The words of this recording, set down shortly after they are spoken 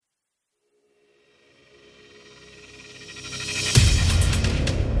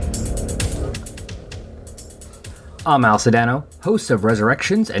I'm Al Sedano, host of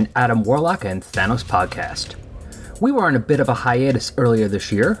Resurrections and Adam Warlock and Thanos podcast. We were on a bit of a hiatus earlier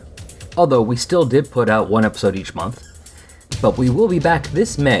this year, although we still did put out one episode each month. But we will be back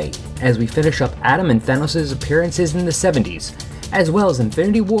this May as we finish up Adam and Thanos' appearances in the 70s, as well as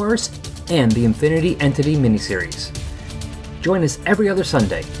Infinity Wars and the Infinity Entity miniseries. Join us every other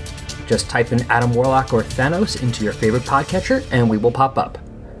Sunday. Just type in Adam Warlock or Thanos into your favorite podcatcher and we will pop up.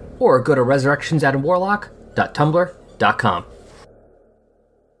 Or go to resurrectionsadamwarlock.tumblr.com.